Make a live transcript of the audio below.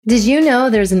Did you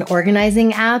know there's an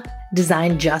organizing app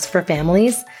designed just for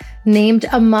families? Named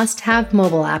a must-have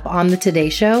mobile app on the Today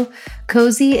Show,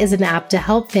 Cozy is an app to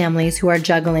help families who are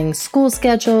juggling school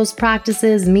schedules,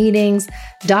 practices, meetings,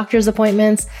 doctor's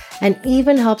appointments, and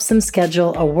even helps them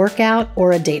schedule a workout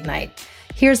or a date night.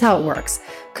 Here's how it works.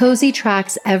 Cozy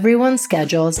tracks everyone's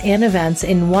schedules and events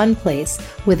in one place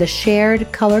with a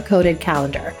shared color-coded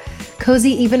calendar.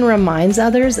 Cozy even reminds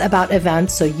others about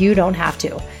events so you don't have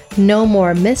to. No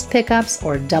more missed pickups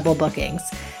or double bookings.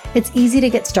 It's easy to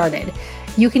get started.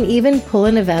 You can even pull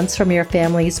in events from your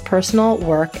family's personal,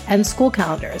 work, and school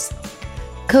calendars.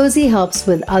 Cozy helps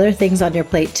with other things on your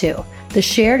plate too. The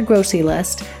shared grocery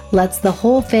list lets the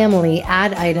whole family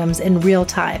add items in real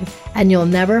time, and you'll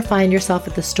never find yourself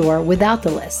at the store without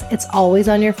the list. It's always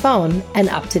on your phone and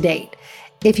up to date.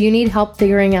 If you need help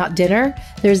figuring out dinner,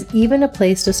 there's even a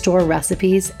place to store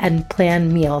recipes and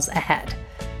plan meals ahead.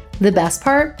 The best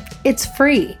part? It's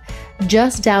free.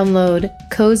 Just download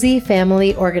Cozy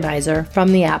Family Organizer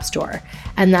from the App Store,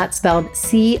 and that's spelled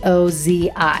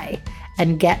COZI,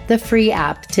 and get the free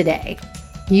app today.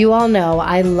 You all know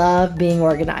I love being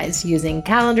organized, using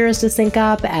calendars to sync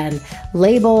up and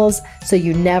labels so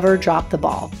you never drop the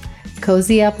ball.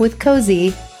 Cozy up with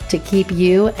Cozy to keep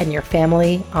you and your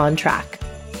family on track.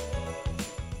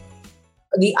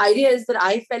 The idea is that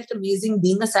I felt amazing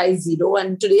being a size 0,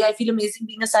 and today I feel amazing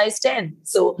being a size 10.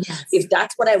 So yes, if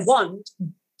that's what I want,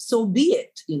 so be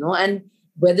it, and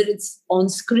whether it's on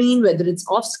screen, whether it's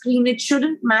off screen, it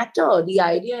shouldn't matter. The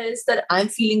idea is that I'm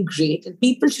feeling great and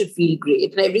people should feel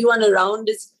great and everyone around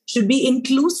should be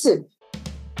inclusive.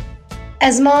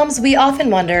 As moms, we often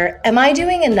wonder, am I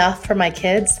doing enough for my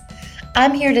kids?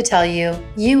 I'm here to tell you,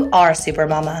 you are super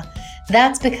mama.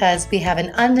 That's because we have an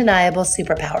undeniable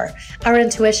superpower, our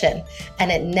intuition, and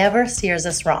it never steers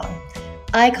us wrong.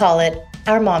 I call it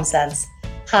our mom sense.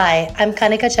 Hi, I'm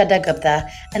Kanika Chadda Gupta,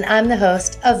 and I'm the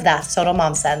host of That's Total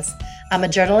Mom Sense. I'm a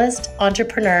journalist,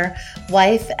 entrepreneur,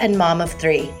 wife, and mom of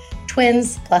 3,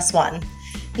 twins plus 1.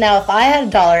 Now, if I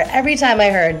had $1 every time I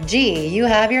heard, gee, you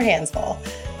have your hands full.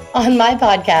 On my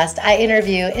podcast, I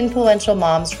interview influential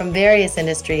moms from various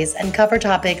industries and cover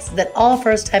topics that all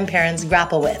first-time parents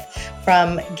grapple with,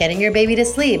 from getting your baby to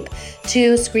sleep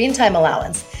to screen time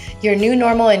allowance, your new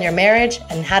normal in your marriage,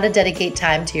 and how to dedicate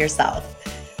time to yourself.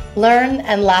 Learn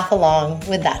and laugh along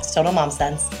with That's Total Mom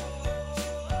Sense.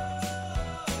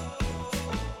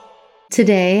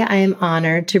 Today, I am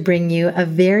honored to bring you a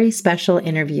very special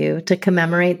interview to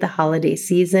commemorate the holiday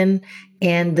season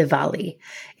and Diwali.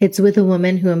 It's with a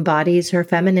woman who embodies her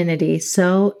femininity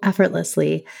so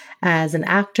effortlessly as an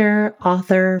actor,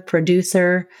 author,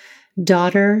 producer,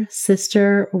 daughter,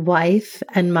 sister, wife,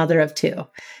 and mother of 2.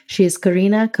 She is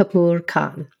Kareena Kapoor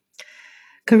Khan.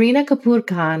 Kareena Kapoor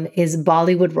Khan is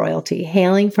Bollywood royalty,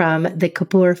 hailing from the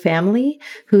Kapoor family,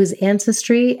 whose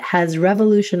ancestry has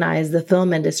revolutionized the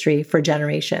film industry for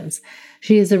generations.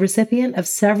 She is a recipient of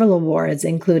several awards,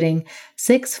 including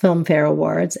 6 Filmfare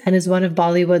Awards, and is one of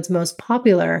Bollywood's most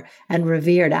popular and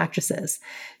revered actresses.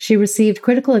 She received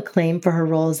critical acclaim for her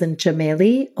roles in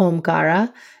Chameli,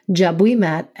 Omkara, Jab We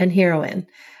Met, and Heroine.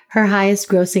 Her highest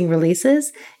grossing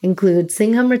releases include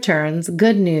Singham Returns,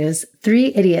 Good News,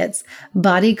 3 Idiots,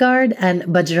 Bodyguard, and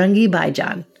Bajrangi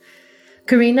Bhaijaan.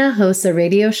 Kareena hosts a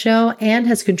radio show and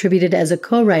has contributed as a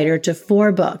co-writer to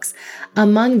 4 books.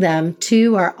 Among them,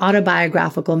 2 are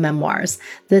autobiographical memoirs,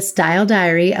 The Style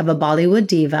Diary of a Bollywood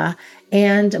Diva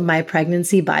and My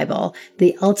Pregnancy Bible,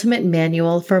 the ultimate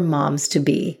manual for moms to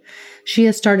be. She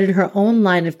has started her own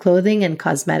line of clothing and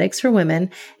cosmetics for women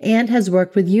and has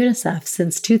worked with UNICEF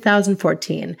since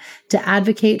 2014 to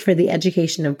advocate for the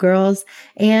education of girls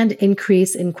and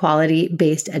increase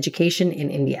equality-based education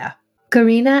in India.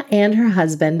 Kareena and her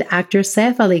husband, actor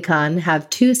Saif Ali Khan, have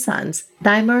 2 sons,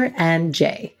 Taimur and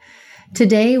Jay.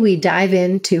 Today, we dive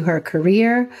into her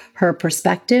career, her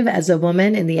perspective as a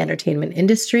woman in the entertainment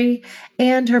industry,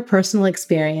 and her personal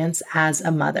experience as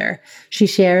a mother. She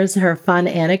shares her fun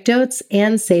anecdotes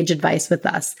and sage advice with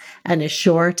us and is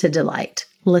sure to delight.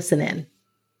 Listen in.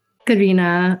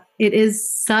 Kareena, it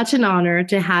is such an honor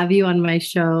to have you on my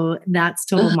show, That's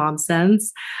Total Mom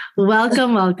Sense.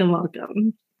 Welcome, welcome,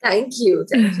 welcome. Thank you.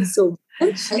 Thank you so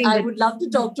much. I would love to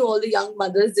talk to all the young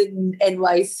mothers in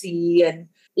NYC and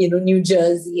New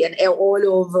Jersey and all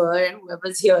over, and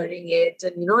whoever's hearing it.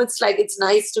 And, it's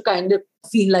nice to kind of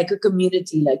feel like a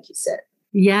community, like you said.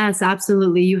 Yes,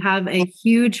 absolutely. You have a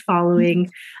huge following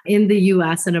in the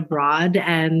US and abroad.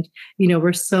 And,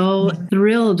 we're so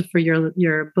thrilled for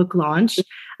your book launch.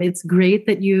 It's great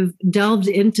that you've delved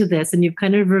into this and you've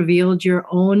kind of revealed your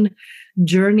own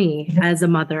journey as a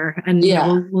mother. And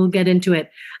we'll get into it.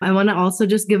 I want to also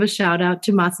just give a shout out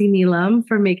to Masi Neelam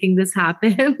for making this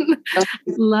happen.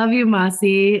 Love you,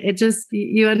 Masi. It just,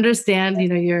 you understand,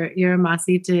 you're a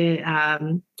Masi to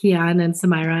Kian and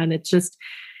Samira, and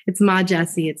it's Ma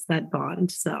Jessie, it's that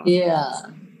bond. So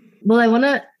well, I want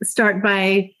to start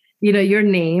by your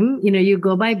name. You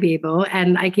go by Bebo,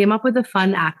 and I came up with a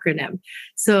fun acronym.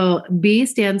 So B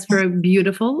stands for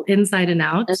beautiful inside and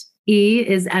out, E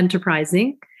is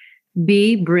enterprising,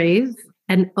 B brave,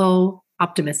 and O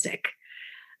optimistic.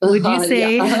 Would you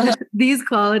say these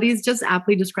qualities just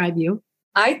aptly describe you?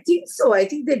 I think so. I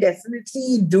think they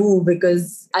definitely do,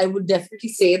 because I would definitely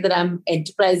say that I'm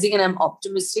enterprising and I'm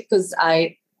optimistic because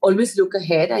I always look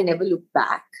ahead. I never look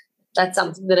back. That's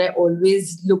something that I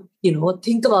always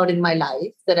think about in my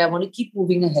life, that I want to keep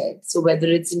moving ahead. So whether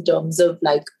it's in terms of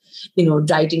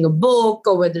writing a book,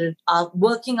 or whether it's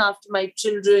working after my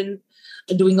children,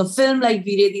 doing a film like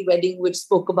Veere the Wedding, which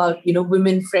spoke about,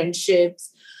 women friendships.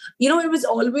 It was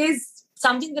always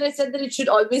something that I said that it should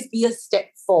always be a step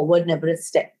forward, never a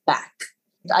step back.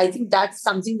 I think that's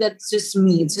something that's just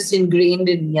me. It's just ingrained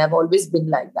in me. I've always been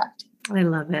like that. I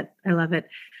love it. I love it.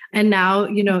 And now,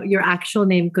 your actual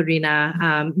name,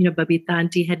 KAREENA, Babita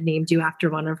Auntie had named you after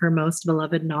one of her most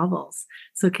beloved novels.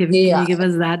 So can you give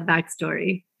us that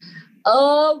backstory?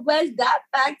 Oh, well, that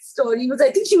backstory was,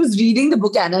 I think she was reading the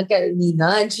book Anna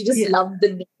Karenina, and she just loved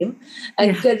the name.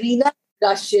 And Kareena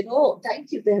Russian. Oh,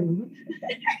 thank you, then.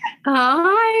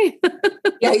 Hi.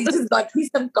 He just got me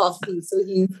some coffee. So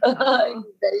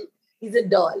he's a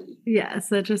doll. Yeah,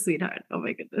 such a sweetheart. Oh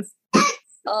my goodness.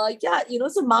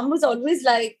 So mom was always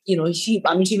like, she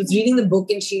was reading the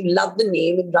book and she loved the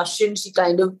name in Russian.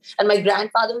 And my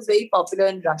grandfather was very popular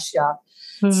in Russia.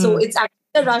 Mm-hmm. So it's actually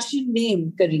a Russian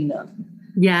name, KAREENA.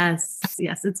 Yes,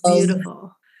 it's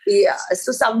beautiful.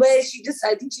 So somewhere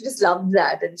I think she just loved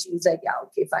that. And she was like,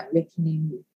 okay, fine, let's name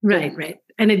you. Right.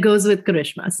 And it goes with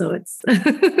Karishma. So it's,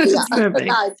 it's perfect.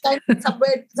 It's kind of,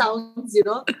 somewhere it sounds,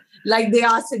 like they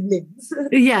are siblings.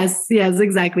 Yes,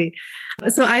 exactly.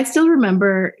 So I still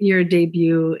remember your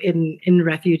debut in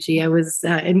Refugee. I was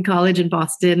in college in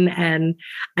Boston, and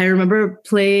I remember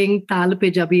playing Tal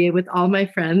Pe Jabiye with all my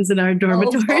friends in our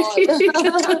dormitory.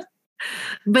 Oh,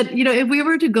 but, if we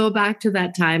were to go back to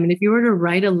that time, and if you were to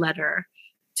write a letter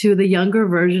to the younger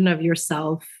version of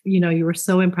yourself, you were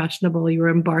so impressionable, you were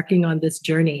embarking on this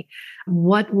journey,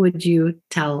 what would you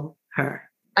tell her?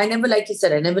 I never, like you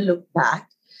said, I never looked back.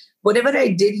 Whatever I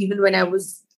did, even when I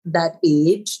was that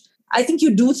age, I think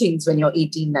you do things when you're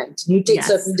 18, 19. You take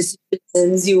certain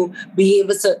decisions, you behave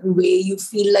a certain way, you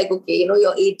feel like, okay,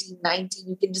 you're 18, 19,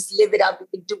 you can just live it up, you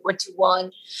can do what you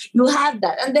want. You have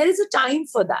that. And there is a time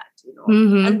for that,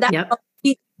 Mm-hmm. And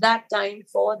that time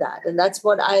for that. And that's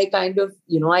what I kind of,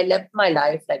 I left my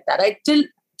life like that. I till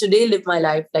today live my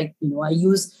life like, I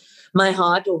use my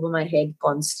heart over my head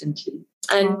constantly.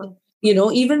 And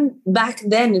even back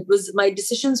then, my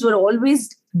decisions were always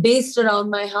based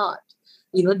around my heart.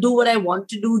 Do what I want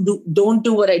to do, don't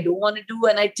do what I don't want to do.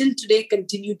 And I till today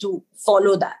continue to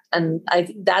follow that. And I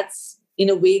think that's, in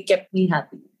a way, kept me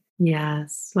happy.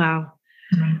 Yes. Wow.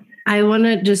 Mm-hmm. I want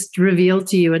to just reveal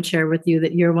to you and share with you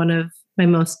that you're one of my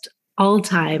most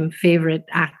all-time favorite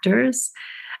actors.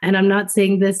 And I'm not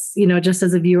saying this, just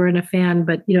as a viewer and a fan,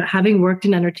 but, having worked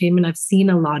in entertainment, I've seen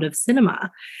a lot of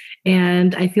cinema.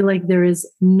 And I feel like there is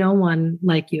no one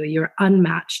like you. You're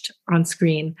unmatched on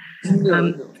screen.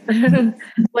 No.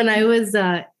 When I was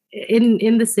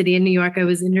in the city in New York, I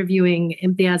was interviewing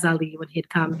Imtiaz Ali when he'd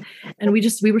come. And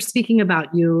we were speaking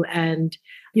about you. And,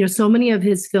 so many of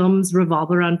his films revolve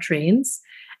around trains.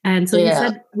 And so he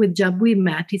said, with Jab We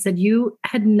Met, he said, you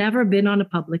had never been on a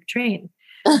public train.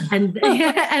 And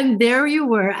there you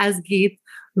were as Geet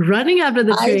running after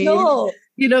the train. I know.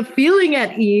 Feeling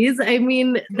at ease. I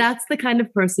mean, that's the kind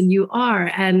of person you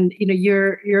are. And,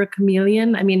 you're a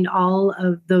chameleon. I mean, all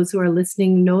of those who are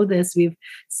listening know this. We've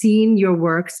seen your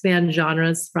work span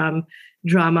genres from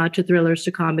drama to thrillers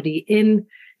to comedy in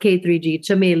K3G,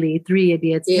 Chameli, Three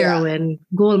Idiots, Heroine,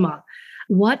 Golmaal.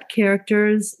 What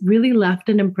characters really left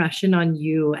an impression on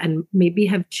you and maybe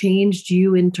have changed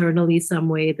you internally some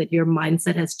way that your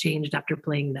mindset has changed after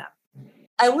playing them?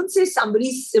 I wouldn't say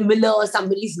somebody's similar or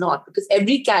somebody's not, because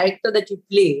every character that you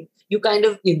play, you kind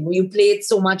of, you play it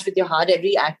so much with your heart.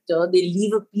 Every actor, they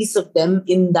leave a piece of them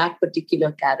in that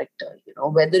particular character,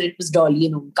 whether it was Dolly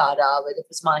in Omkara, whether it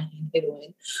was Mahi in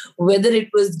Heroine, whether it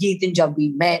was Geet in Jab We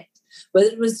Met. whether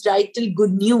it was titled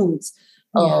Good News,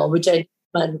 which I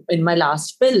did in my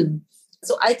last film.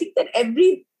 So I think that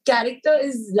every character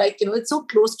is like, it's so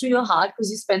close to your heart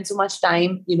because you spend so much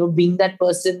time, being that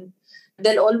person.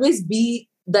 There'll always be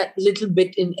that little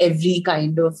bit in every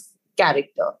kind of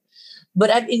character. But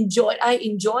I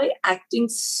enjoy acting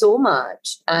so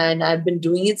much, and I've been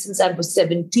doing it since I was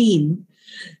 17,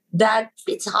 that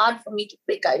it's hard for me to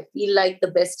pick. I feel like the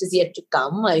best is yet to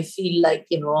come. I feel like,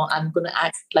 I'm going to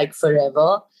act like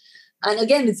forever. And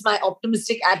again, it's my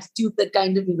optimistic attitude that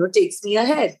kind of, takes me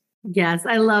ahead. Yes,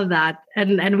 I love that.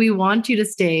 And we want you to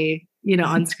stay,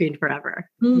 on screen forever.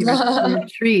 You're a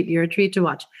treat. You're a treat to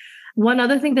watch. One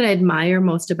other thing that I admire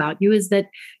most about you is that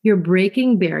you're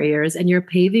breaking barriers and you're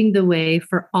paving the way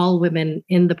for all women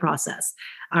in the process.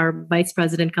 Our Vice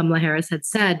President Kamala Harris had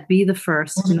said, be the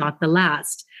first, not the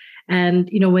last. And,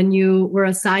 when you were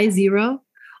a size 0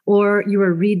 or you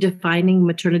were redefining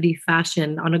maternity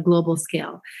fashion on a global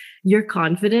scale, your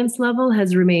confidence level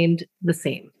has remained the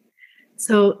same.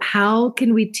 So how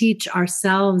can we teach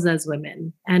ourselves as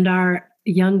women and our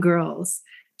young girls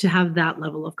to have that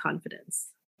level of confidence?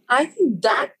 I think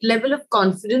that level of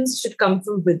confidence should come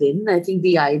from within. I think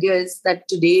the idea is that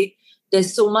today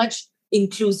there's so much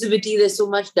inclusivity, there's so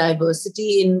much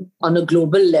diversity on a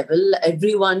global level. I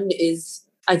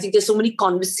think there's so many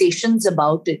conversations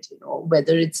about it,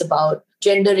 whether it's about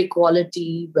gender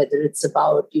equality, whether it's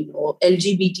about,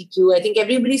 LGBTQ. I think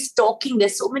everybody's talking.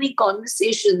 There's so many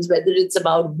conversations, whether it's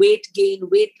about weight gain,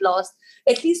 weight loss.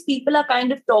 At least people are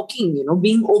kind of talking,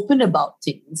 being open about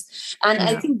things. And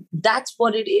I think that's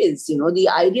what it is. The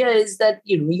idea is that,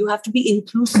 you have to be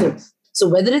inclusive. So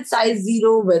whether it's size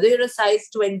 0, whether you're a size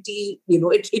 20,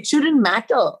 it shouldn't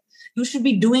matter. You should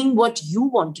be doing what you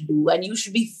want to do and you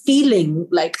should be feeling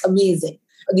like amazing.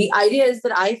 The idea is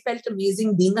that I felt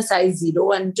amazing being a size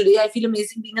 0 and today I feel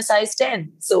amazing being a size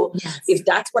 10. So if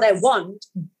that's what I want,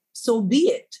 so be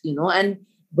it, and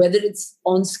whether it's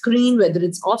on screen, whether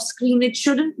it's off screen, it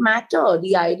shouldn't matter.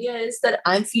 The idea is that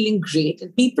I'm feeling great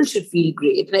and people should feel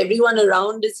great and everyone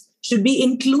around should be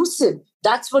inclusive.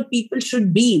 That's what people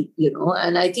should be,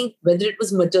 and I think whether it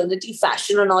was maternity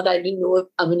fashion or not, I didn't know if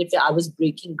I was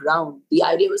breaking ground. The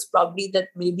idea was probably that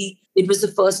maybe it was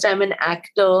the first time an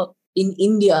actor in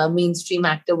India, a mainstream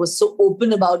actor, was so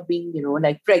open about being,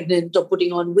 like pregnant or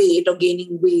putting on weight or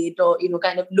gaining weight or,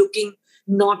 kind of looking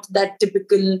not that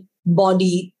typical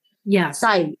body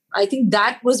side. I think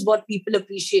that was what people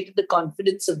appreciated, the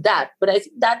confidence of that. But I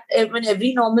think that when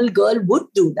every normal girl would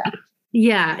do that.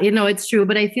 Yeah, it's true.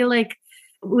 But I feel like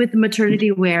with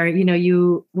maternity wear,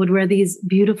 you would wear these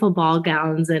beautiful ball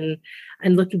gowns and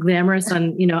look glamorous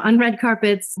on, on red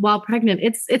carpets while pregnant.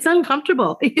 It's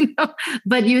uncomfortable,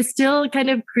 but you still kind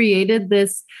of created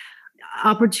this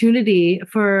opportunity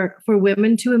for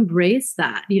women to embrace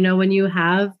that. When you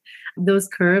have those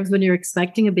curves, when you're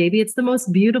expecting a baby, it's the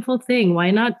most beautiful thing. Why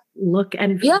not look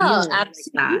and feel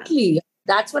absolutely. like that?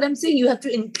 That's what I'm saying. You have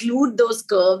to include those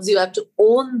curves. You have to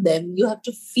own them. You have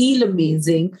to feel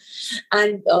amazing.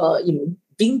 And,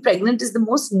 being pregnant is the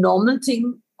most normal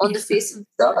thing on the face of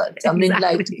the earth. I mean,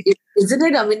 isn't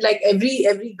it? I mean, like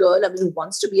every girl, who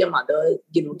wants to be a mother,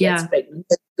 gets pregnant.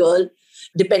 That girl,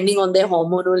 depending on their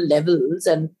hormonal levels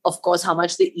and, of course, how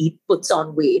much they eat, puts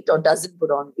on weight or doesn't put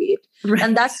on weight. Right.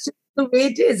 And that's just the way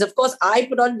it is. Of course, I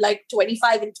put on like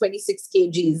 25 and 26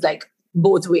 kgs, like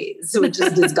both ways, which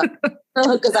is disgusting.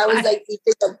 Because I was like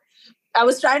I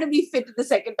was trying to be fit the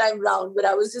second time round, but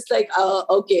I was just like,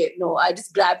 okay, no, I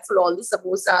just grabbed for all the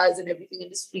samosas and everything and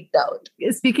just freaked out.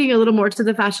 Speaking a little more to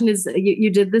the fashion is you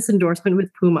did this endorsement with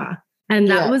Puma. And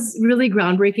that was really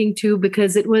groundbreaking too,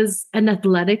 because it was an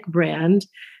athletic brand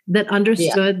that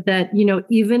understood that,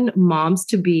 even moms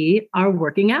to be are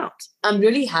working out. I'm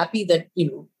really happy that,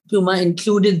 Puma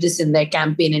included this in their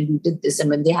campaign and we did this. And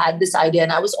when they had this idea,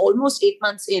 and I was almost 8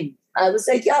 months in, I was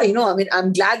like,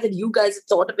 I'm glad that you guys have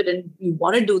thought of it and you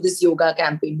want to do this yoga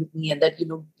campaign with me and that,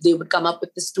 they would come up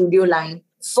with the studio line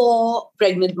for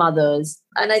pregnant mothers.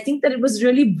 And I think that it was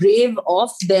really brave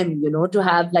of them, to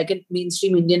have like a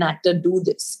mainstream Indian actor do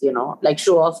this, like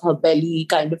show off her belly,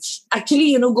 kind of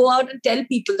actually, go out and tell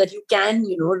people that you can,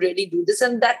 really do this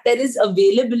and that there is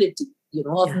availability,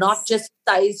 of not just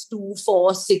size 2,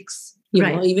 4, 6,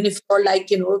 even if you're like,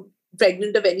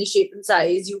 pregnant of any shape and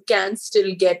size, you can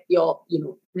still get your,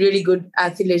 really good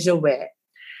athleisure wear.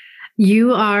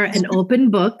 You are an open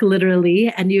book,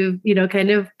 literally, and you've,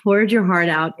 kind of poured your heart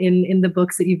out in the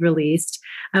books that you've released.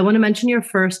 I want to mention your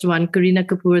first one, KAREENA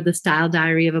Kapoor, The Style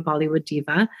Diary of a Bollywood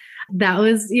Diva. That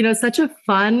was, such a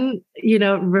fun,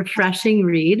 refreshing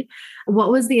read.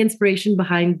 What was the inspiration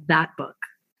behind that book?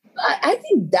 I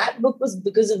think that book was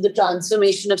because of the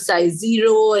transformation of size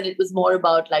zero, and it was more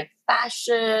about like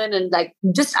fashion and like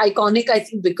just iconic. I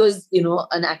think because,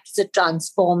 an actress had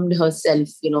transformed herself,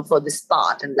 for this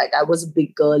part. And like I was a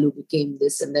big girl who became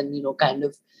this, and then, kind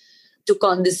of took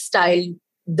on this style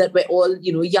that were all,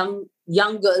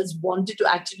 young girls wanted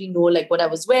to actually know like what I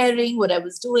was wearing, what I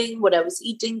was doing, what I was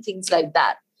eating, things like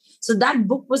that. So that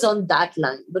book was on that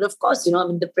line. But of course,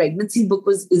 the pregnancy book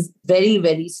is very,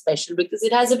 very special because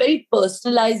it has a very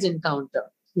personalized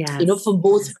encounter, Yes. for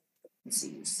both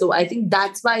pregnancies. So I think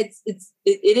that's why it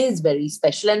is very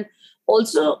special. And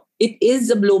also it is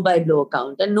a blow by blow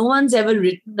account. And no one's ever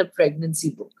written a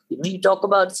pregnancy book. You talk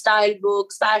about style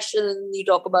books, fashion, you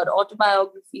talk about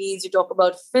autobiographies, you talk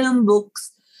about film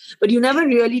books, but you never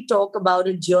really talk about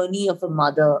a journey of a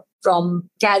mother from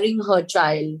carrying her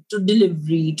child to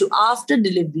delivery, to after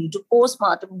delivery, to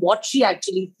postpartum, what she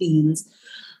actually feels.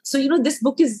 So, this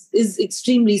book is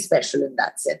extremely special in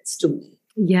that sense to me.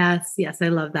 Yes, I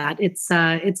love that.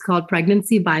 It's called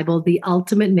Pregnancy Bible, the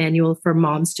ultimate manual for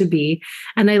moms to be.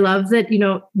 And I love that,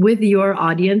 with your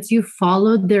audience, you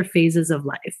followed their phases of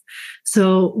life.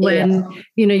 So when,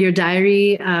 your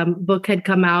diary book had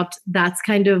come out, that's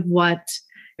kind of what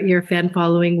your fan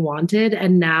following wanted.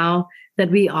 And now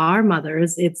that we are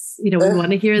mothers, it's, we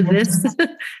want to hear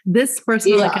this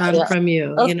personal account from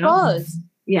you. Of course.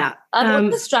 Yeah. I'm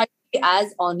always trying to be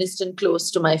as honest and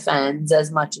close to my fans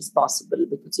as much as possible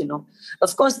because,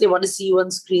 of course they want to see you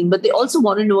on screen, but they also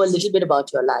want to know a little bit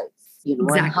about your life,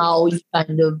 Exactly. and how you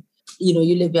kind of,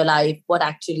 you live your life, what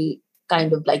actually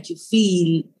kind of like you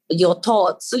feel, your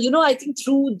thoughts. So, I think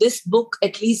through this book,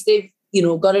 at least they've,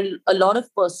 got a lot of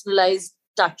personalized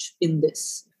touch in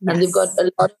this. Yes. And they've got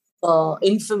a lot of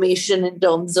information in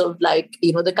terms of like,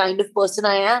 the kind of person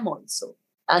I am also.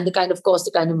 And the kind of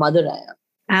mother I am.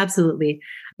 Absolutely.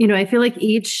 I feel like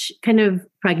each kind of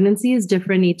pregnancy is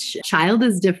different. Each child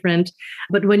is different.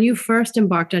 But when you first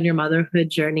embarked on your motherhood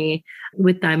journey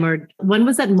with Taimur, when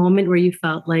was that moment where you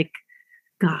felt like,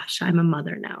 gosh, I'm a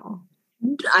mother now?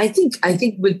 I think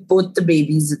with both the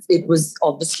babies, it was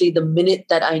obviously the minute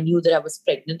that I knew that I was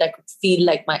pregnant, I could feel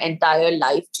like my entire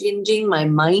life changing, my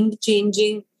mind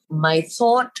changing, my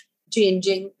thought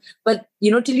changing. But,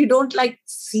 till you don't like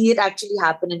see it actually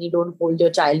happen and you don't hold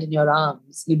your child in your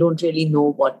arms, you don't really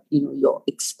know what, you're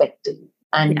expecting.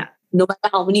 And no matter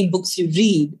how many books you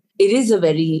read, it is a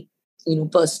very,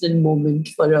 personal moment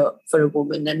for a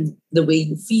woman and the way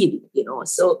you feel,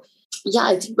 So yeah,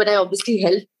 I think when I obviously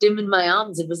held him in my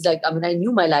arms, it was like, I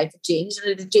knew my life had changed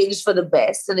and it had changed for the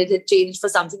best and it had changed for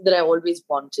something that I always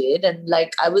wanted. And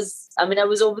like, I was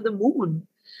over the moon.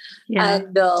 Yeah.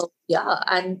 And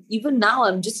and even now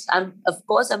I'm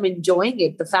enjoying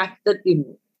it. The fact that,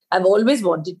 I've always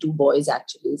wanted two boys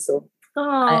actually. So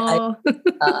I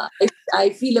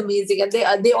feel amazing. And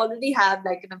they already have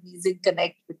like an amazing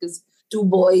connect because two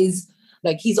boys,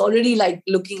 like he's already like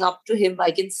looking up to him.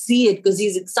 I can see it because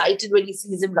he's excited when he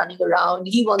sees him running around.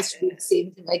 He wants to do the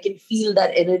same thing. I can feel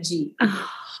that energy.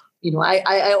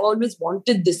 I always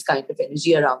wanted this kind of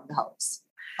energy around the house.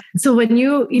 So when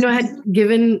you had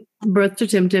given birth to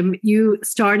Tim, you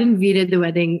starred in We Did the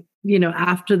Wedding,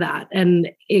 after that.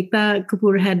 And Ekta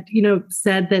Kapoor had,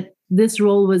 said that this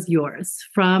role was yours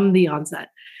from the onset.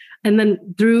 And then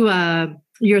through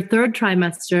your third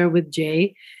trimester with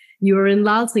Jay, you were in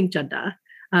Lal Singh Chadda,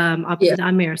 opposite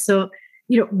Amir. So,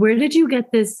 where did you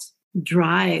get this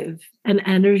drive and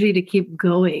energy to keep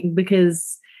going?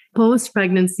 Because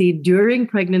post-pregnancy, during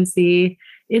pregnancy,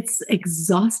 it's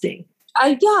exhausting.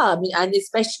 And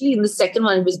especially in the second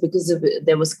one, it was because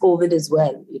there was COVID as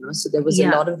well, so there was a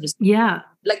lot of risk. Yeah.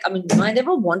 Like, I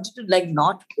never wanted to like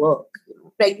not work.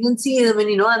 Pregnancy,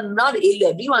 I'm not ill.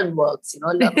 Everyone works,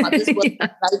 mothers work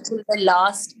right till their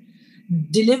last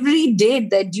delivery date,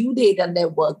 their due date, and they're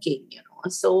working,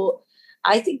 So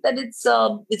I think that it's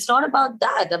not about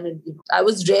that. I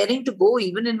was raring to go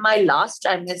even in my last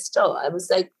trimester. I was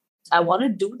like, I want to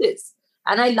do this.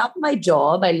 And I love my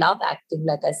job. I love acting,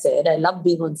 like I said. I love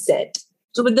being on set.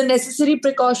 So with the necessary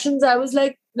precautions, I was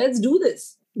like, let's do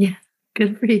this. Yeah,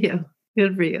 good for you.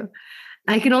 Good for you.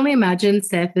 I can only imagine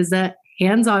Saif is a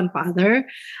hands-on father.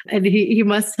 And he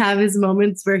must have his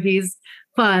moments where he's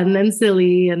fun and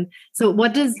silly. And so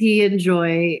what does he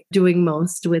enjoy doing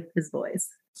most with his boys?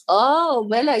 Oh,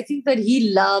 well, I think that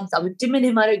he loves, Tim and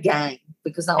him are a gang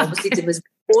because now obviously Tim is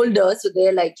older. So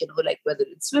they're like, like whether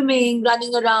it's swimming,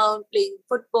 running around, playing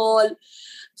football.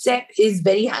 Seth is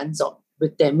very hands-on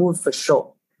with their mood for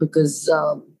sure because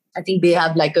I think they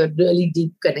have like a really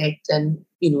deep connect and,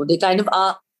 they kind of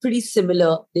are pretty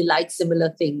similar. They like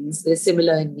similar things. They're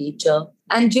similar in nature.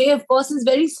 And Jay, of course, is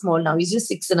very small now. He's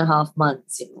just 6.5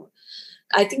 months,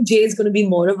 I think Jay is going to be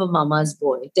more of a mama's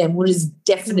boy. Temur is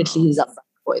definitely his Abba's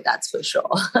boy, that's for sure.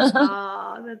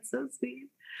 Oh, that's so sweet.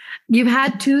 You've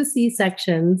had 2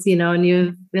 C-sections, and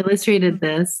you've illustrated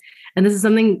this. And this is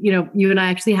something, you and I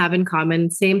actually have in common.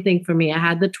 Same thing for me. I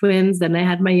had the twins, then I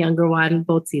had my younger one,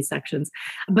 both C-sections.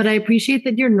 But I appreciate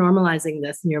that you're normalizing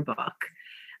this in your book.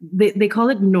 They call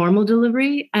it normal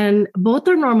delivery, and both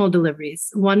are normal deliveries.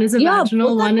 One is a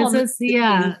vaginal, one is a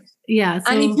yeah.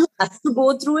 So, and if you have to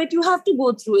go through it, you have to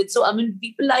go through it. So,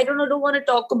 people, I don't know, don't want to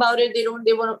talk about it. They want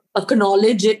to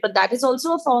acknowledge it, but that is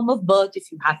also a form of birth.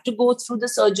 If you have to go through the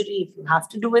surgery, if you have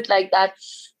to do it like that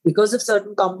because of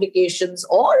certain complications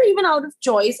or even out of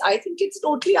choice, I think it's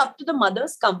totally up to the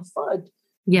mother's comfort.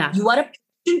 Yeah. You are a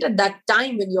patient at that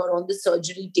time when you're on the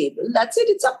surgery table. That's it.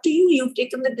 It's up to you. You've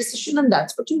taken the decision and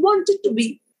that's what you want it to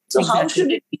be. So How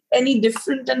should it be any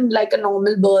different than like a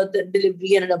normal birth and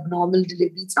delivery and an abnormal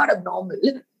delivery? It's not abnormal.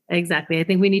 Exactly. I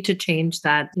think we need to change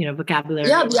that, vocabulary.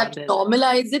 Yeah, we have to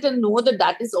normalize it and know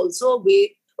that is also a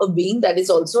way of being, that is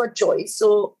also a choice.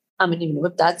 So,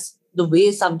 if that's the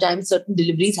way sometimes certain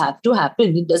deliveries have to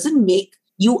happen, it doesn't make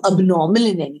you abnormal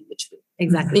in any which way.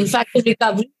 Exactly. In fact, in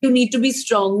recovery, you need to be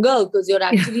stronger because you're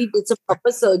actually, it's a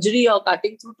proper surgery. You're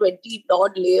cutting through 20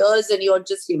 odd layers and you're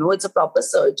just, it's a proper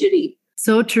surgery.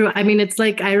 So true. It's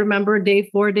like, I remember day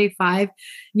 4, day 5,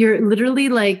 you're literally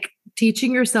like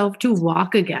teaching yourself to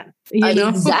walk again.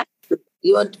 Exactly.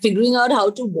 You're figuring out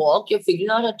how to walk. You're figuring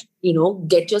out how to,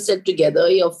 get yourself together.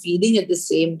 You're feeding at the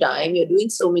same time. You're doing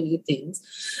so many things.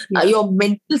 Yeah. Your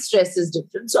mental stress is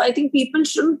different. So I think people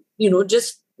shouldn't,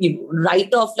 just,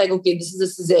 write off like, okay, this is a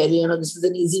cesarean or this is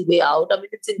an easy way out.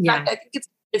 It's in fact, I think it's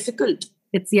difficult.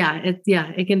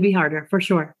 It can be harder for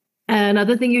sure.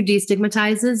 Another thing you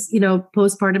destigmatize is,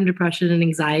 postpartum depression and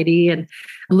anxiety and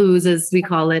blues, as we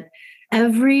call it.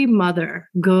 Every mother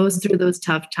goes through those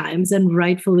tough times, and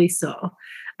rightfully so.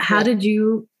 How did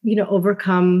you,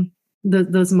 overcome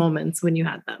those moments when you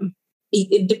had them?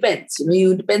 It depends.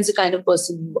 It depends the kind of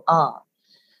person you are.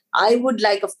 I would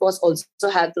of course, also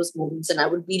have those moments, and I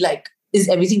would be like, is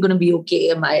everything going to be okay?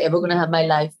 Am I ever going to have my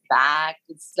life back?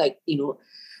 It's like,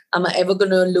 am I ever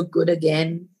going to look good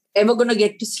again? Ever going to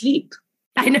get to sleep?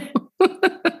 I know.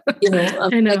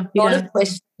 I know. A lot of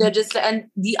questions. They're just, and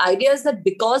the idea is that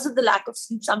because of the lack of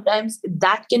sleep, sometimes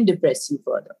that can depress you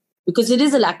further. Because it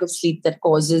is a lack of sleep that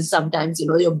causes sometimes,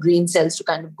 your brain cells to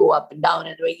kind of go up and down,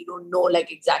 and where you don't know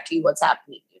exactly what's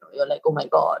happening. You're like, oh my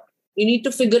God. You need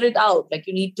to figure it out.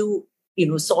 You need to,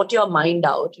 sort your mind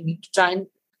out. You need to try and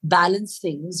balance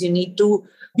things. You need to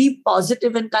be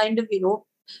positive and kind of,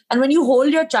 and when you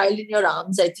hold your child in your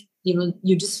arms, I think,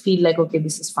 you just feel like, okay,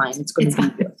 this is fine. It's going to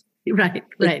be worth it.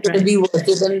 Right. It's going to be worth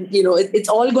it. And, it's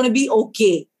all going to be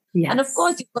okay. Yes. And of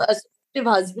course, a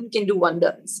supportive husband can do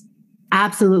wonders.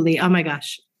 Absolutely. Oh my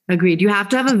gosh. Agreed. You have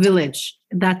to have a village.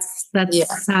 That's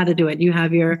how to do it. You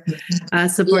have your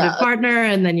supportive partner,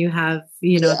 and then you have,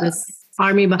 this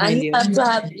army behind you. And you have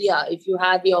to have, if you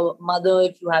have your mother,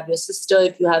 if you have your sister,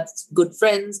 if you have good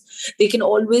friends, they can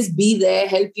always be there,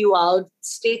 help you out,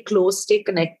 stay close, stay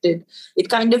connected. It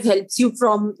kind of helps you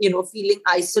from, feeling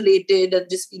isolated and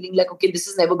just feeling like, okay, this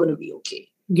is never going to be okay.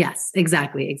 Yes,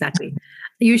 exactly.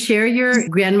 You share your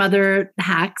grandmother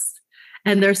hacks,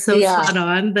 and they're so spot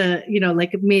on. The,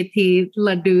 like methi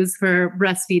laddus for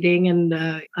breastfeeding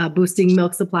and boosting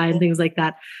milk supply and things like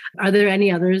that. Are there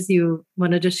any others you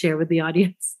want to just share with the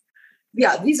audience?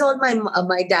 Yeah, these are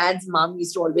my dad's mom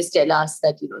used to always tell us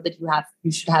that, that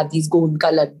you should have these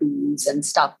Gondka laddus and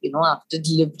stuff, after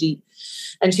delivery.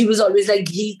 And she was always like,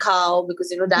 ghee cow, because,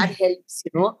 that helps,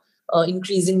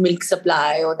 increasing milk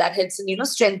supply, or that helps in,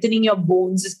 strengthening your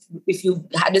bones. If you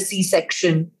had a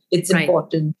C-section, it's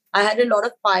important. I had a lot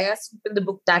of paya soup in the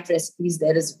book. That recipe is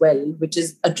there as well, which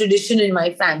is a tradition in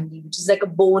my family, which is like a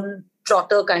bone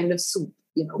trotter kind of soup,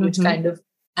 which kind of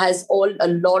has a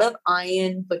lot of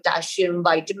iron, potassium,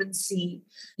 vitamin C,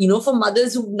 for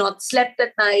mothers who've not slept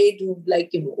at night,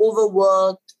 who've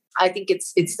overworked. I think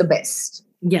it's the best.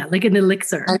 Yeah, like an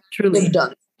elixir. Truly.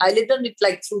 I lived on it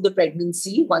through the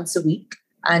pregnancy once a week,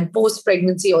 and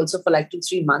post-pregnancy also for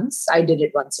 2-3 months. I did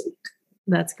it once a week.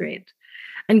 That's great.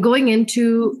 And going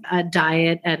into a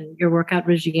diet and your workout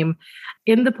regime,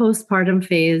 in the postpartum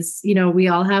phase, we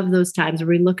all have those times where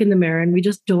we look in the mirror and we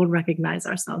just don't recognize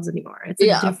ourselves anymore. It's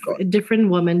a different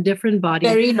woman, different body.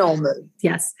 Very normal.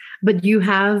 Yes. But you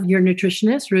have your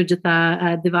nutritionist,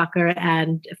 Rujita Divakar,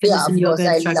 and fitness and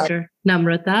yoga instructor,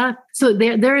 Namrata. So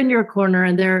they're in your corner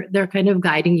and they're kind of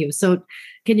guiding you. So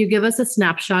can you give us a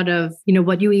snapshot of,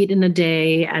 what you eat in a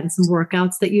day and some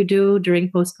workouts that you do during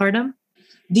postpartum?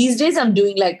 These days I'm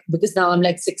doing because now I'm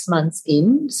 6 months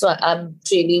in. So I'm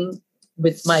training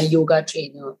with my yoga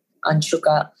trainer,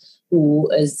 Anshuka, who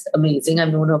is amazing.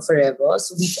 I've known her forever.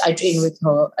 So I train with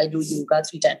her. I do yoga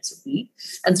 3 times a week.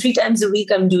 And 3 times a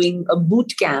week, I'm doing a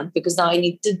boot camp because now I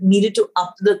needed to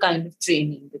up the kind of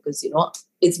training because,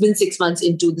 it's been 6 months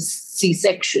into the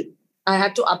C-section. I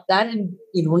had to up that. And,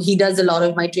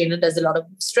 my trainer does a lot of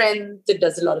strength. It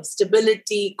does a lot of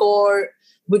stability, core,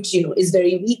 which, is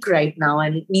very weak right now.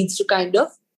 And it needs to kind of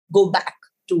go back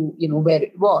to, where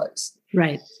it was.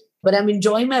 Right. But I'm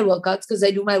enjoying my workouts because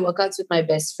I do my workouts with my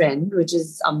best friend, which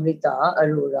is Amrita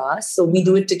Arora. So we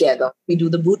do it together. We do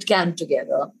the boot camp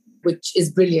together, which is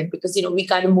brilliant because, we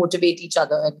kind of motivate each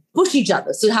other and push each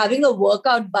other. So having a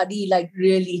workout buddy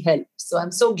really helps. So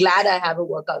I'm so glad I have a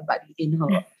workout buddy in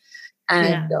her.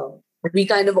 And we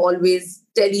kind of always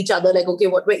tell each other okay,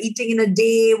 what we're eating in a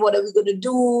day, what are we going to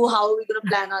do? How are we going to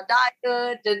plan our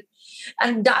diet?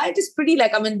 And diet is pretty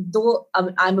though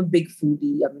I'm a big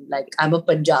foodie. I'm a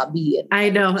Punjabi. And I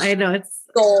know. It's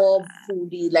so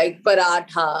foodie,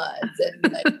 parathas.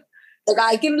 And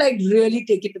I can really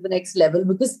take it to the next level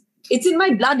because it's in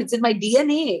my blood. It's in my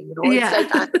DNA.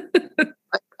 It's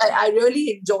I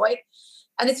really enjoy.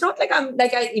 And it's not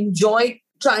I enjoy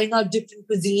trying out different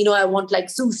cuisine or I want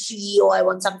sushi or I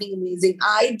want something amazing.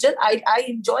 I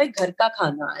enjoy ghar ka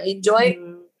khana. I enjoy,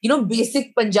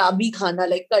 basic Punjabi khana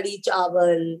like curry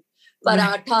chawal,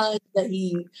 paratha,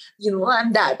 dahi,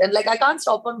 I'm that. And I can't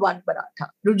stop on one paratha.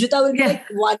 Rujita will be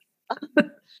one.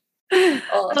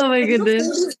 Oh my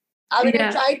goodness. I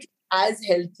try to as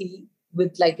healthy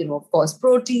with of course,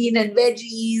 protein and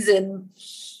veggies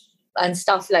and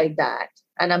stuff like that.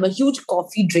 And I'm a huge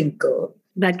coffee drinker.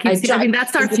 That keeps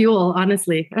that's our fuel,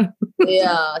 honestly.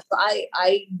 Yeah. So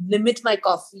I limit my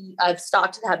coffee. I've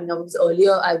started having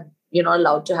earlier. You're not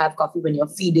allowed to have coffee when you're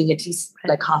feeding at least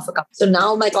half a cup. So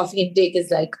now my coffee intake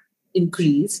is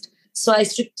increased. So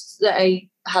I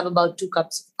have about 2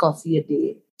 cups of coffee a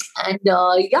day. And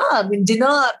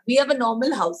dinner, we have a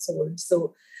normal household.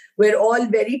 So we're all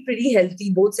very pretty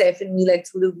healthy. Both Saif and me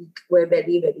through the week, we're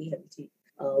very, very healthy.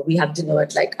 We have dinner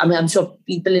at I'm sure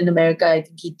people in America, I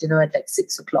think, eat dinner at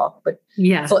 6 o'clock. But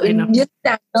for Indian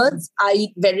standards, I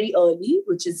eat very early,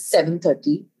 which is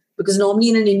 7:30. Because normally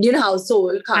in an Indian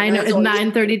household, I know, it's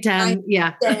 9:30, 10.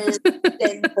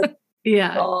 10.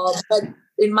 Yeah. But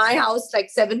in my house,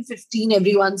 7:15,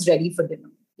 everyone's ready for dinner.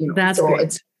 That's so great.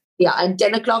 It's, and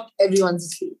 10 o'clock, everyone's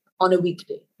asleep on a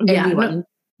weekday. Everyone,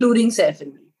 including Saif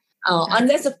and me.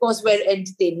 Unless, of course, we're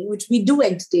entertaining, which we do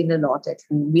entertain a lot at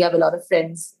home. We have a lot of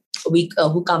friends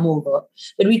who come over.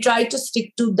 But we try to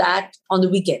stick to that on the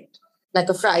weekend, like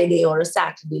a Friday or a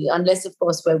Saturday, unless, of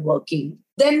course, we're working.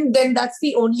 Then that's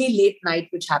the only late night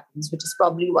which happens, which is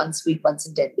probably once a week, once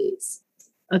in 10 days.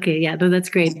 Okay, yeah, no, that's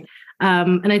great.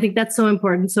 And I think that's so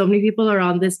important. So many people are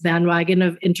on this bandwagon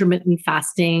of intermittent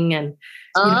fasting, and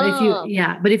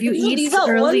if you eat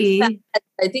early,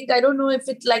 I think, I don't know if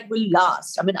it will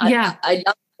last. I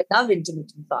love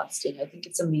intermittent fasting. I think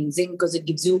it's amazing because it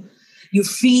gives you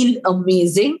feel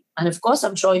amazing, and of course,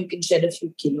 I'm sure you can shed a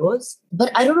few kilos.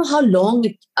 But I don't know how long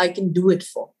I can do it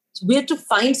for. So we have to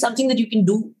find something that you can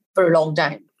do for a long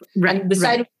time. Right. And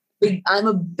besides, I'm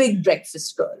a big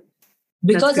breakfast girl.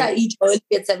 Because I eat early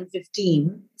at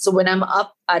 7:15, so when I'm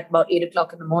up at about 8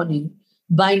 o'clock in the morning,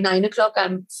 by 9 o'clock,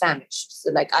 I'm famished.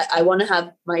 So I want to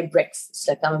have my breakfast.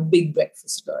 I'm a big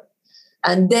breakfast girl.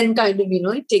 And then kind of,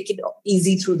 take it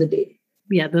easy through the day.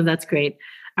 Yeah, that's great.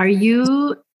 Are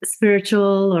you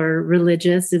spiritual or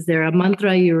religious? Is there a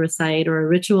mantra you recite or a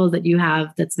ritual that you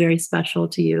have that's very special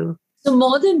to you? So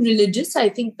more than religious, I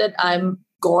think that I'm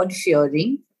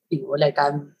God-fearing.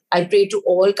 I pray to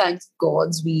all kinds of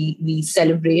gods. We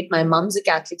celebrate. My mom's a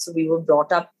Catholic, so we were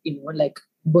brought up,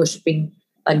 worshipping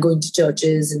and going to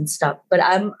churches and stuff. But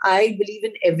I believe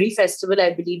in every festival.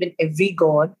 I believe in every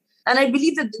god. And I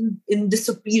believe that in the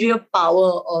superior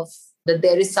power of that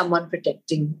there is someone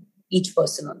protecting each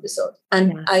person on this earth.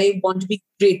 And I want to be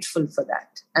grateful for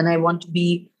that. And I want to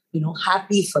be,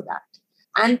 happy for that.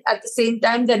 And at the same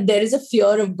time, that there is a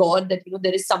fear of God that,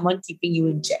 there is someone keeping you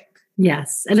in check.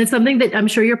 Yes. And it's something that I'm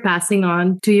sure you're passing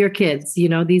on to your kids.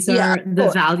 These Yeah, are of the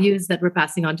course. values that we're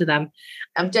passing on to them.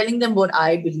 I'm telling them what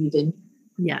I believe in.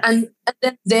 Yes. And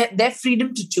then their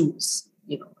freedom to choose.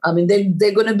 I mean,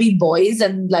 they're going to be boys,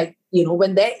 and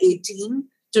when they're 18,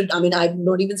 I'm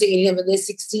not even saying 18, when they're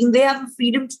 16, they have a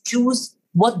freedom to choose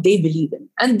what they believe in.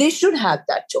 And they should have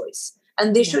that choice.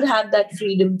 And they should have that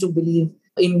freedom to believe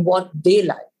in what they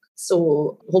like.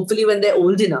 So hopefully when they're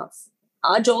old enough,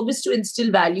 our job is to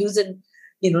instill values and,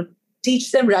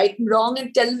 teach them right and wrong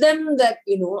and tell them that,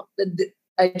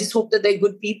 I just hope that they're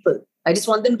good people. I just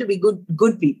want them to be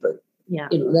good people. Yeah.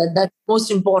 That's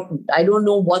most important. I don't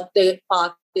know what their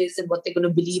path is and what they're going to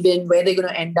believe in, where they're going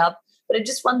to end up, but I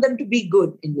just want them to be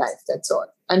good in life. That's all.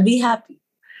 And be happy.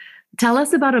 Tell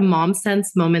us about a mom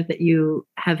sense moment that you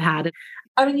have had.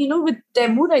 With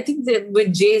Taimur, I think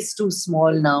with Jay is too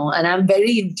small now. And I'm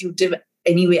very intuitive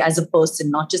anyway as a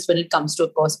person, not just when it comes to,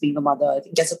 of course, being a mother. I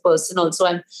think as a person also,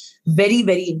 I'm very,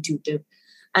 very intuitive.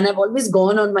 And I've always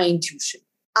gone on my intuition.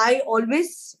 I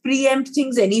always preempt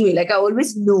things anyway. Like I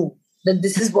always know that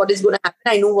this is what is going to happen.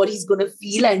 I know what he's going to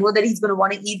feel. I know that he's going to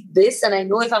want to eat this. And I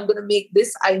know if I'm going to make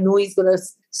this, I know he's going to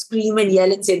scream and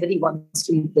yell and say that he wants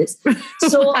to eat this.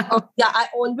 So I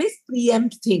always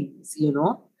preempt things,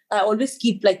 I always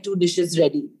keep like 2 dishes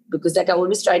ready because I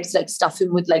always try to stuff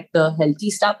him with the healthy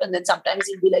stuff. And then sometimes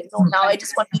he'll be like, no, now I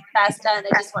just want to eat pasta and I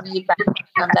just want to eat pasta.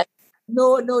 And I'm like,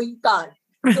 no, you can't.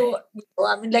 So,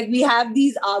 we have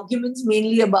these arguments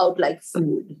mainly about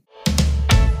food.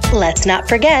 Let's not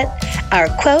forget our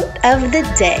quote of the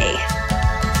day.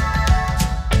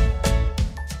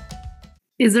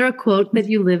 Is there a quote that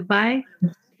you live by?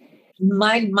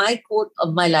 My quote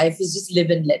of my life is just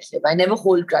live and let live. I never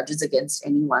hold grudges against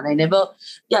anyone. I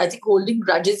think holding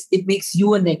grudges, it makes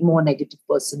you a more negative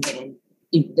person than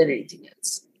anything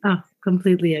else. Oh,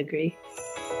 completely agree.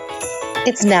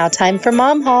 It's now time for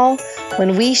Mom Haul,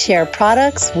 when we share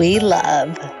products we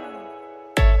love.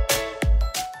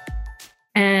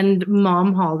 And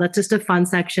Mom Haul, that's just a fun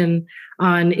section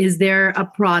on, is there a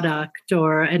product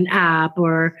or an app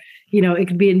or, it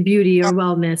could be in beauty or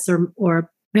wellness or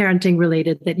parenting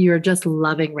related that you're just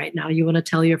loving right now. You want to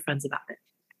tell your friends about it.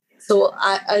 So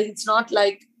it's not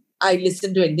like I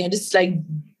listen to anything. I just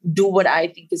do what I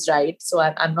think is right. So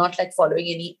I'm not following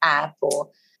any app or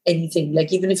anything.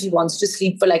 Even if he wants to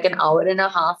sleep for an hour and a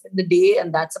half in the day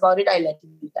and that's about it, I let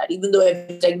him do that. Even though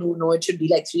everyone's no, it should be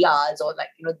 3 hours or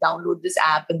download this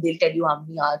app and they'll tell you how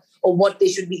many hours or what they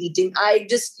should be eating. I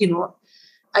just,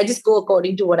 I just go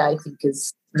according to what I think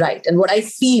is right and what I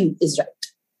feel is right.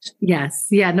 Yes.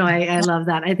 Yeah, no, I love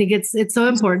that. I think it's so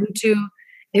important to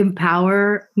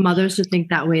empower mothers to think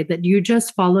that way, that you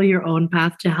just follow your own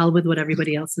path, to hell with what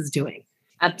everybody else is doing.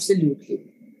 Absolutely.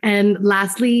 And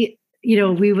lastly,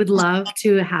 we would love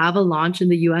to have a launch in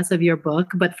the US of your book,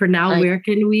 but for now, where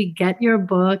can we get your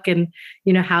book and,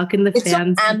 how can the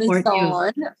fans support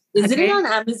Amazon. You? Isn't it on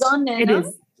Amazon now? It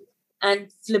is. And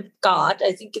Flipkart.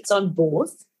 I think it's on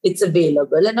both. It's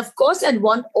available. And of course, I'd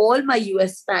want all my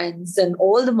US fans and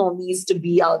all the mommies to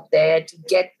be out there to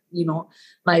get,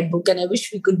 my book. And I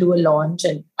wish we could do a launch.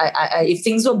 And I if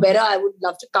things were better, I would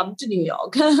love to come to New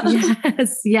York.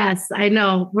 Yes, I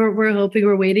know. We're hoping,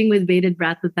 we're waiting with bated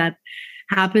breath that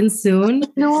happens soon.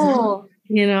 No.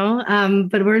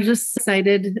 But we're just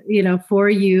excited, for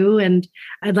you. And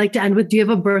I'd like to end with, do you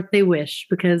have a birthday wish?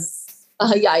 Because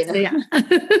I know. Yeah.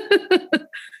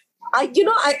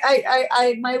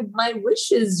 My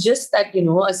wish is just that,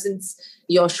 since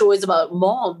your show is about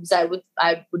moms, I would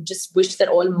just wish that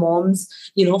all moms,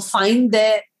 find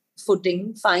their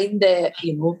footing, find their,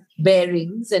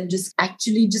 bearings and just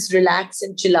actually just relax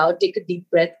and chill out, take a deep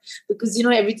breath because,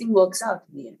 everything works out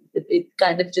in the end. It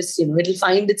kind of just, it'll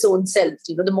find its own self.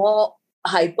 The more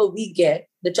hyper we get,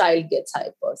 the child gets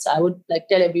hyper. So I would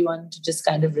tell everyone to just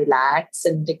kind of relax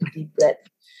and take a deep breath.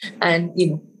 And,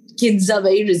 kids are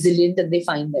very resilient and they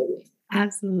find their way.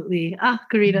 Absolutely.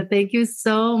 KAREENA, thank you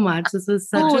so much. This was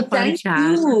such a fun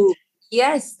chat. You.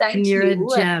 Yes, thank you. You're a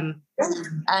gem.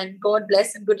 And God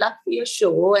bless and good luck for your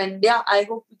show. And I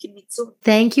hope we can meet soon.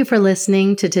 Thank you for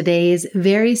listening to today's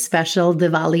very special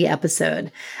Diwali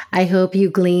episode. I hope you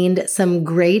gleaned some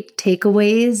great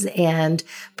takeaways and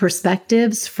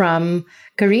perspectives from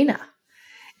KAREENA.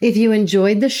 If you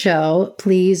enjoyed the show,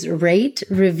 please rate,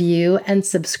 review, and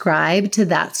subscribe to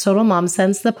That's Total Mom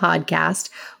Sense, the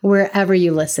podcast, wherever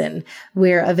you listen.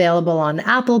 We're available on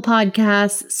Apple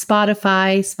Podcasts,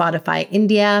 Spotify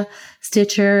India,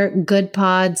 Stitcher, Good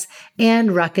Pods,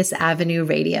 and Ruckus Avenue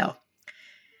Radio.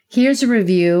 Here's a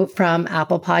review from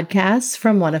Apple Podcasts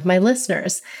from one of my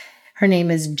listeners. Her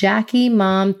name is Jackie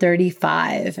Mom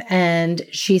 35, and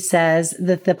she says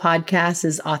that the podcast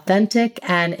is authentic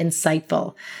and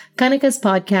insightful. Kanika's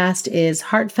podcast is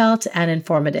heartfelt and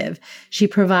informative. She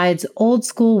provides old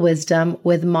school wisdom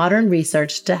with modern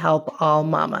research to help all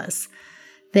mamas.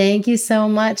 Thank you so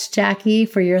much, Jackie,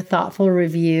 for your thoughtful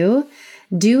review.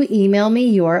 Do email me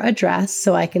your address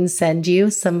so I can send you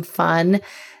some fun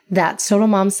That's Total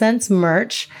Mom Sense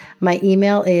merch. My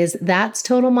email is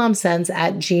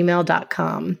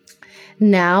thatstotalmomsense@gmail.com.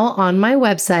 Now on my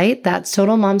website,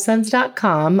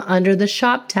 thatstotalmomsense.com, under the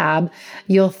shop tab,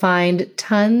 you'll find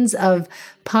tons of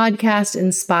podcast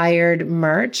inspired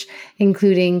merch,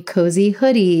 including cozy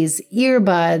hoodies,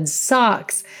 earbuds,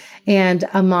 socks, and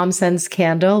a Mom Sense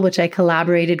candle, which I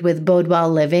collaborated with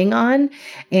Bodewell Living on.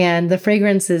 And the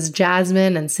fragrance is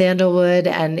jasmine and sandalwood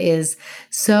and is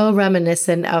so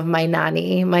reminiscent of my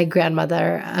nani, my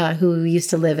grandmother, who used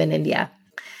to live in India.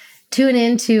 Tune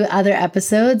in to other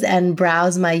episodes and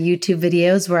browse my YouTube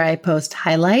videos where I post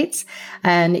highlights.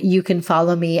 And you can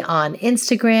follow me on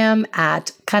Instagram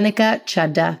at Kanika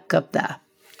Chadda Gupta.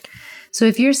 So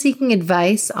if you're seeking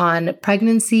advice on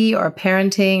pregnancy or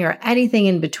parenting or anything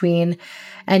in between,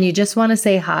 and you just want to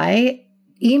say hi,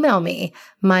 email me.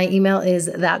 My email is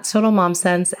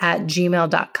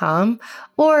thatstotalmomsense@gmail.com.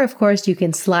 Or of course, you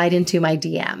can slide into my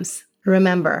DMs.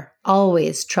 Remember,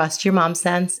 always trust your mom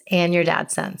sense and your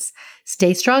dad sense.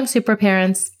 Stay strong, super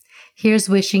parents. Here's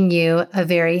wishing you a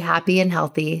very happy and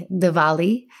healthy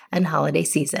Diwali and holiday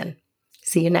season.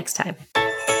 See you next time.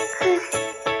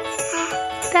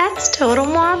 That's Total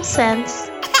Mom Sense.